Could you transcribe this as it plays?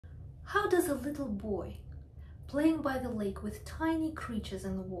How does a little boy playing by the lake with tiny creatures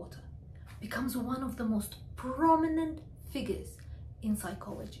in the water becomes one of the most prominent figures in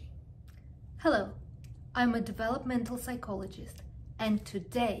psychology? Hello, I'm a developmental psychologist, and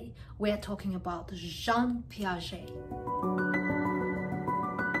today we're talking about Jean Piaget.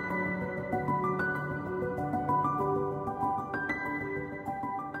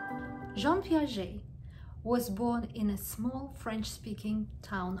 Jean Piaget was born in a small French-speaking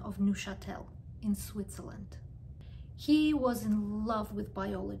town of Neuchâtel in Switzerland. He was in love with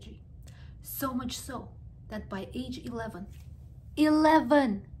biology, so much so that by age 11,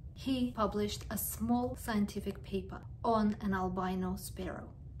 he published a small scientific paper on an albino sparrow.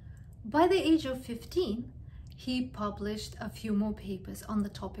 By the age of 15, he published a few more papers on the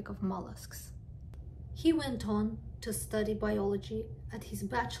topic of mollusks. He went on to study biology at his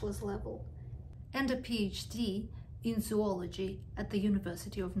bachelor's level and a PhD in zoology at the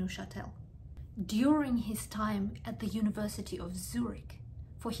University of Neuchâtel. During his time at the University of Zurich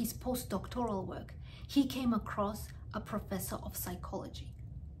for his postdoctoral work, he came across a professor of psychology,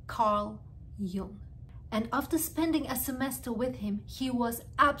 Carl Jung. And after spending a semester with him, he was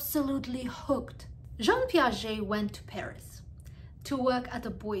absolutely hooked. Jean Piaget went to Paris to work at a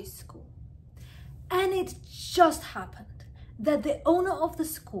boys' school. And it just happened that the owner of the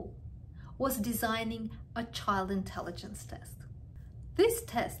school was designing a child intelligence test. This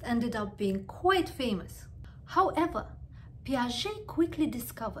test ended up being quite famous. However, Piaget quickly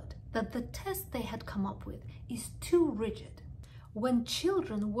discovered that the test they had come up with is too rigid. When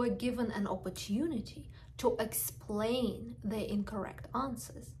children were given an opportunity to explain their incorrect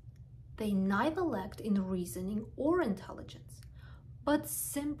answers, they neither lacked in reasoning or intelligence, but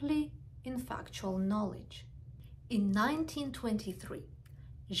simply in factual knowledge. In 1923,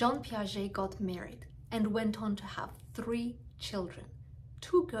 Jean Piaget got married and went on to have 3 children,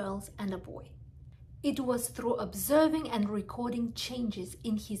 2 girls and a boy. It was through observing and recording changes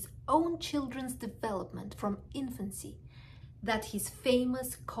in his own children's development from infancy that his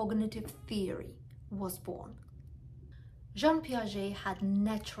famous cognitive theory was born. Jean Piaget had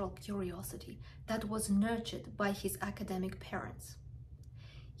natural curiosity that was nurtured by his academic parents.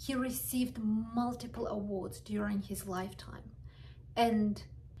 He received multiple awards during his lifetime, and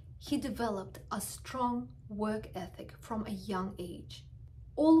he developed a strong work ethic from a young age,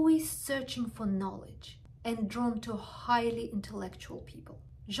 always searching for knowledge and drawn to highly intellectual people.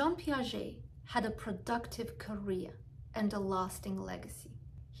 Jean Piaget had a productive career and a lasting legacy.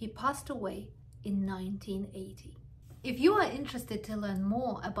 He passed away in 1980. If you are interested to learn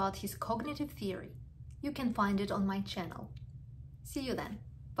more about his cognitive theory, you can find it on my channel. See you then.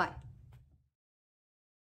 Bye.